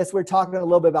started this, we were talking a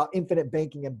little bit about infinite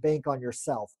banking and bank on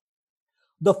yourself.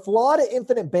 The flaw to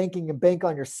infinite banking and bank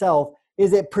on yourself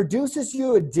is it produces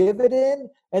you a dividend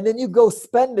and then you go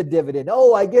spend the dividend.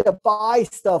 Oh, I get to buy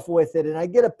stuff with it and I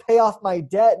get to pay off my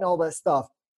debt and all that stuff.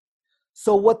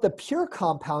 So what the pure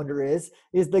compounder is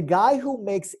the guy who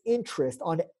makes interest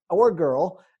on, or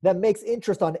girl that makes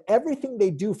interest on everything they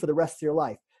do for the rest of your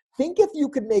life. Think if you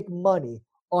could make money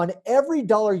on every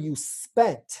dollar you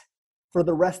spent for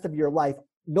the rest of your life,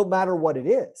 no matter what it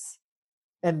is.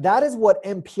 And that is what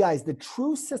MPI is. The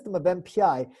true system of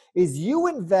MPI is you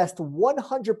invest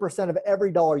 100% of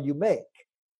every dollar you make.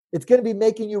 It's going to be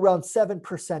making you around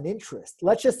 7% interest.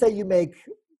 Let's just say you make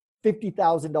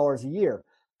 $50,000 a year.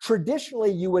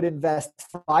 Traditionally, you would invest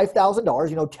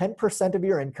 $5,000, 10% of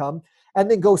your income, and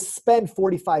then go spend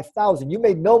 $45,000. You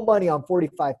made no money on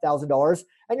 $45,000,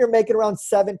 and you're making around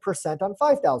 7% on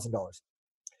 $5,000.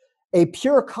 A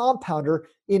pure compounder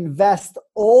invests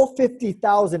all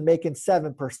 $50,000, making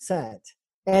 7%,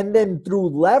 and then through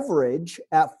leverage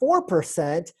at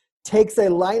 4%, takes a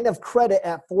line of credit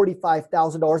at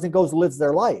 $45,000 and goes lives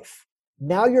their life.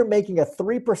 Now you're making a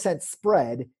 3%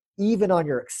 spread even on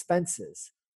your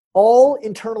expenses. All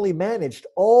internally managed,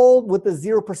 all with the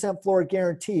 0% floor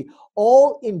guarantee,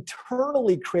 all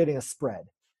internally creating a spread.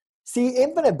 See,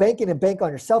 infinite banking and bank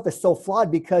on yourself is so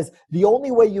flawed because the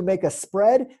only way you make a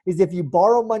spread is if you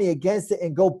borrow money against it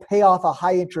and go pay off a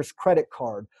high interest credit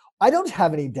card. I don't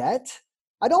have any debt.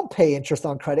 I don't pay interest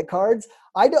on credit cards.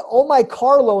 All my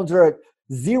car loans are at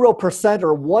 0%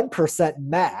 or 1%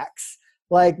 max.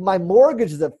 Like my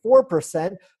mortgage is at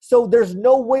 4%. So there's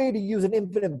no way to use an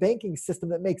infinite banking system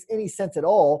that makes any sense at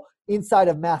all inside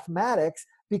of mathematics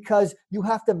because you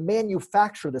have to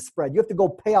manufacture the spread. You have to go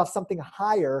pay off something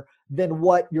higher than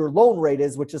what your loan rate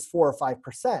is, which is 4 or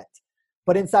 5%.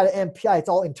 But inside of MPI, it's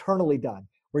all internally done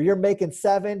where you're making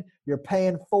 7, you're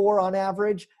paying 4 on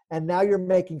average, and now you're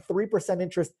making 3%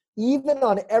 interest even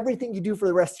on everything you do for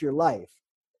the rest of your life.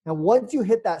 And once you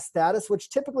hit that status, which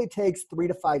typically takes 3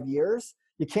 to 5 years,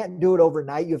 you can't do it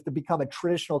overnight. You have to become a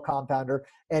traditional compounder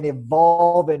and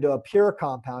evolve into a pure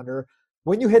compounder.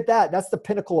 When you hit that, that's the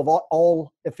pinnacle of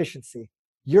all efficiency.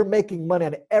 You're making money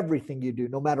on everything you do,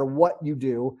 no matter what you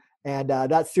do. And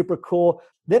that's super cool.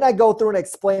 Then I go through and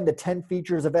explain the 10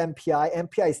 features of MPI.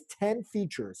 MPI is 10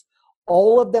 features,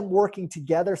 all of them working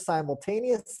together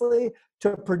simultaneously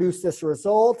to produce this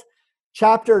result.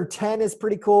 Chapter 10 is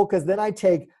pretty cool because then I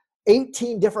take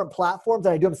 18 different platforms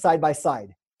and I do them side by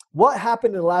side. What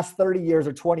happened in the last 30 years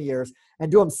or 20 years and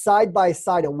do them side by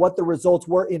side and what the results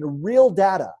were in real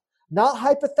data, not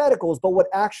hypotheticals, but what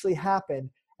actually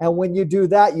happened. And when you do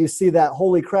that, you see that,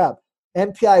 holy crap,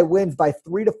 MPI wins by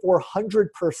 300 to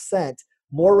 400%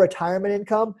 more retirement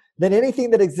income than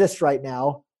anything that exists right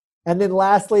now. And then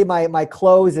lastly, my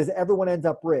close is everyone ends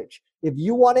up rich. If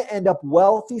you want to end up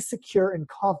wealthy, secure, and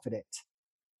confident,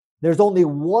 there's only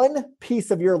one piece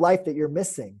of your life that you're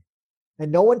missing.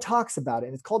 And no one talks about it.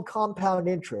 And it's called compound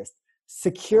interest.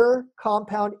 Secure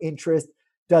compound interest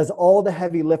does all the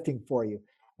heavy lifting for you.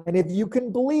 And if you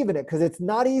can believe in it, because it's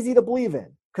not easy to believe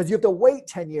in, because you have to wait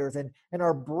 10 years and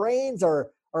our brains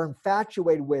are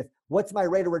infatuated with what's my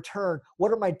rate of return?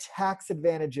 What are my tax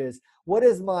advantages? What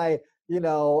is my,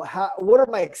 what are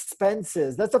my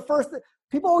expenses? That's the first thing.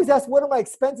 People always ask, what are my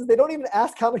expenses? They don't even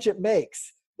ask how much it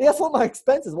makes. They ask what my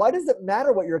expenses. Why does it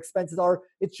matter what your expenses are?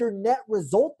 It's your net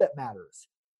result that matters.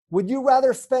 Would you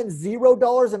rather spend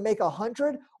 $0 and make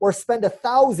 100 or spend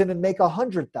 1,000 and make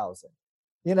 100,000?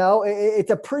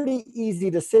 It's a pretty easy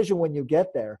decision when you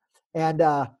get there.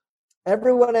 And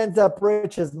everyone ends up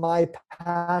rich is my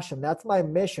passion. That's my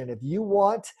mission. If you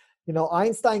want,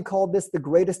 Einstein called this the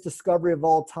greatest discovery of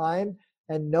all time,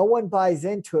 and no one buys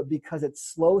into it because it's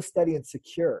slow, steady, and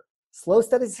secure. Slow,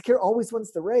 steady, and secure always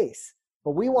wins the race.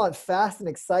 But we want fast and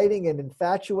exciting and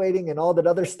infatuating and all that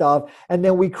other stuff. And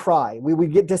then we cry. We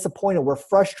get disappointed. We're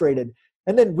frustrated.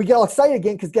 And then we get all excited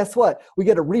again because guess what? We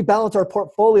get to rebalance our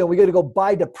portfolio. We get to go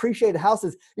buy depreciated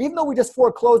houses. Even though we just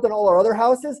foreclosed on all our other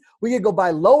houses, we get to go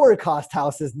buy lower cost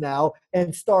houses now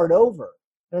and start over.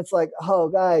 And it's like, oh,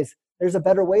 guys, there's a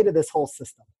better way to this whole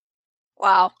system.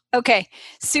 Wow. Okay.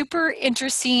 Super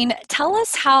interesting. Tell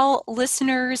us how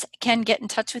listeners can get in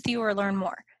touch with you or learn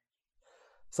more.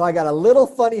 So I got a little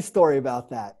funny story about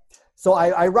that. So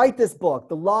I write this book,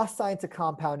 The Lost Science of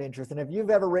Compound Interest. And if you've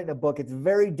ever written a book, it's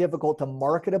very difficult to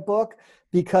market a book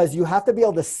because you have to be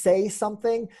able to say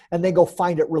something and then go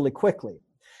find it really quickly.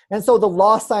 And so The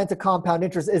Lost Science of Compound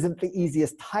Interest isn't the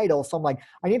easiest title. So I'm like,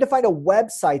 I need to find a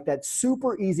website that's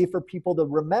super easy for people to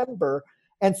remember.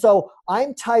 And so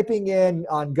I'm typing in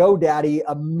on GoDaddy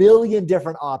 1 million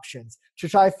different options to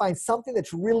try to find something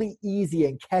that's really easy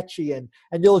and catchy and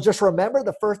you'll just remember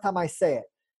the first time I say it.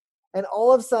 And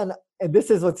all of a sudden, and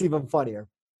this is what's even funnier,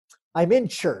 I'm in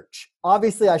church.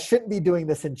 Obviously, I shouldn't be doing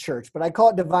this in church, but I call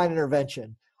it divine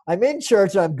intervention. I'm in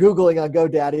church and I'm Googling on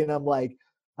GoDaddy and I'm like,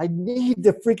 I need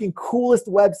the freaking coolest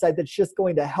website that's just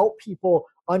going to help people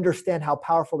understand how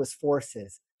powerful this force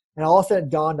is. And all of a sudden it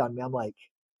dawned on me. I'm like,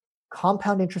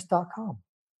 compoundinterest.com.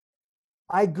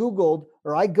 I Googled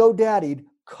or I GoDaddied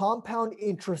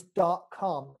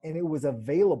compoundinterest.com and it was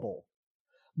available.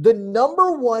 The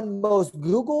number one most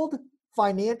Googled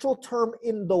financial term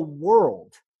in the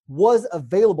world was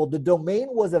available. The domain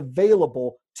was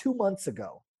available 2 months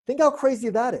ago. Think how crazy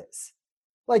that is.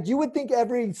 Like, you would think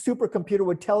every supercomputer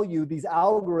would tell you these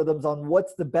algorithms on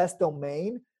what's the best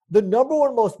domain. The number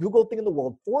one most Googled thing in the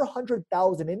world,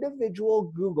 400,000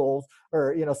 individual Googles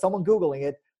or, someone Googling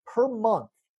it per month,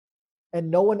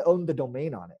 and no one owned the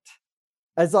domain on it.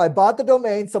 And so I bought the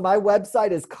domain. So my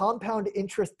website is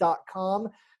compoundinterest.com.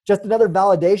 Just another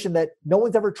validation that no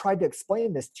one's ever tried to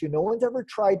explain this to you. No one's ever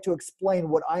tried to explain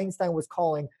what Einstein was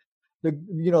calling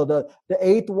the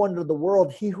eighth wonder of the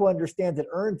world. He who understands it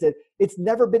earns it. It's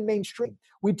never been mainstream.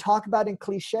 We talk about it in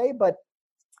cliche, but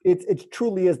it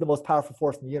truly is the most powerful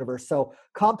force in the universe. So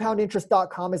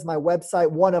compoundinterest.com is my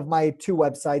website, one of my two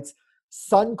websites.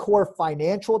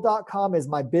 SunCorFinancial.com is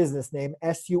my business name,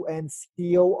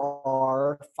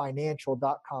 SUNCOR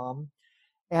financial.com.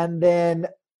 And then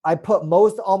I put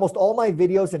almost all my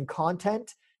videos and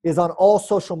content is on all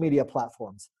social media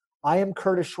platforms. I am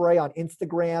Curtis Schray on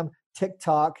Instagram,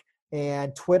 TikTok,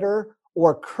 and Twitter,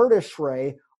 or Curtis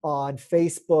Schray on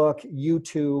Facebook,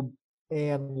 YouTube,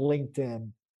 and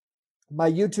LinkedIn. My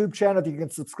YouTube channel, if you can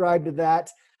subscribe to that,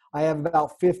 I have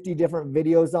about 50 different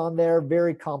videos on there,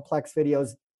 very complex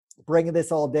videos, bringing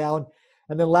this all down.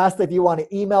 And then lastly, if you want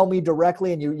to email me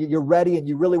directly and you're ready and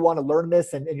you really want to learn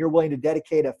this and you're willing to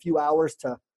dedicate a few hours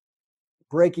to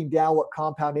breaking down what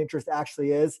compound interest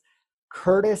actually is,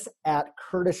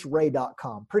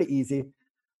 curtis@curtisschray.com. Pretty easy.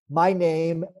 My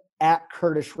name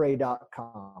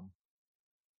 @curtisschray.com.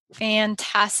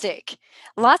 Fantastic.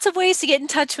 Lots of ways to get in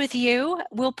touch with you.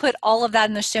 We'll put all of that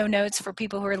in the show notes for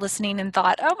people who are listening and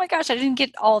thought, oh my gosh, I didn't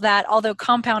get all that. Although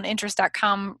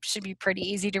compoundinterest.com should be pretty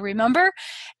easy to remember.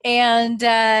 And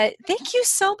thank you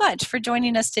so much for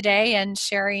joining us today and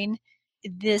sharing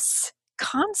this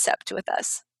concept with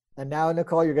us. And now,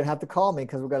 Nicole, you're going to have to call me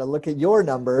because we're going to look at your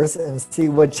numbers and see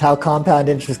how compound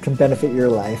interest can benefit your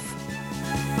life.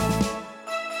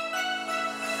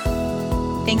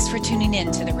 Thanks for tuning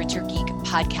in to the Richer Geek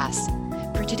podcast.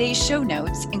 For today's show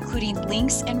notes, including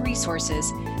links and resources,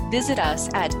 visit us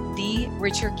at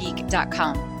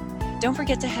therichergeek.com. Don't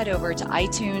forget to head over to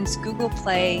iTunes, Google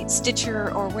Play,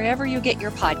 Stitcher, or wherever you get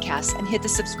your podcasts and hit the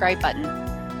subscribe button.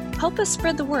 Help us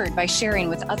spread the word by sharing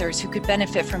with others who could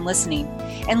benefit from listening,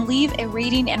 and leave a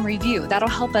rating and review. That'll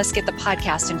help us get the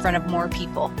podcast in front of more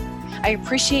people. I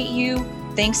appreciate you.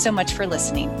 Thanks so much for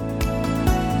listening.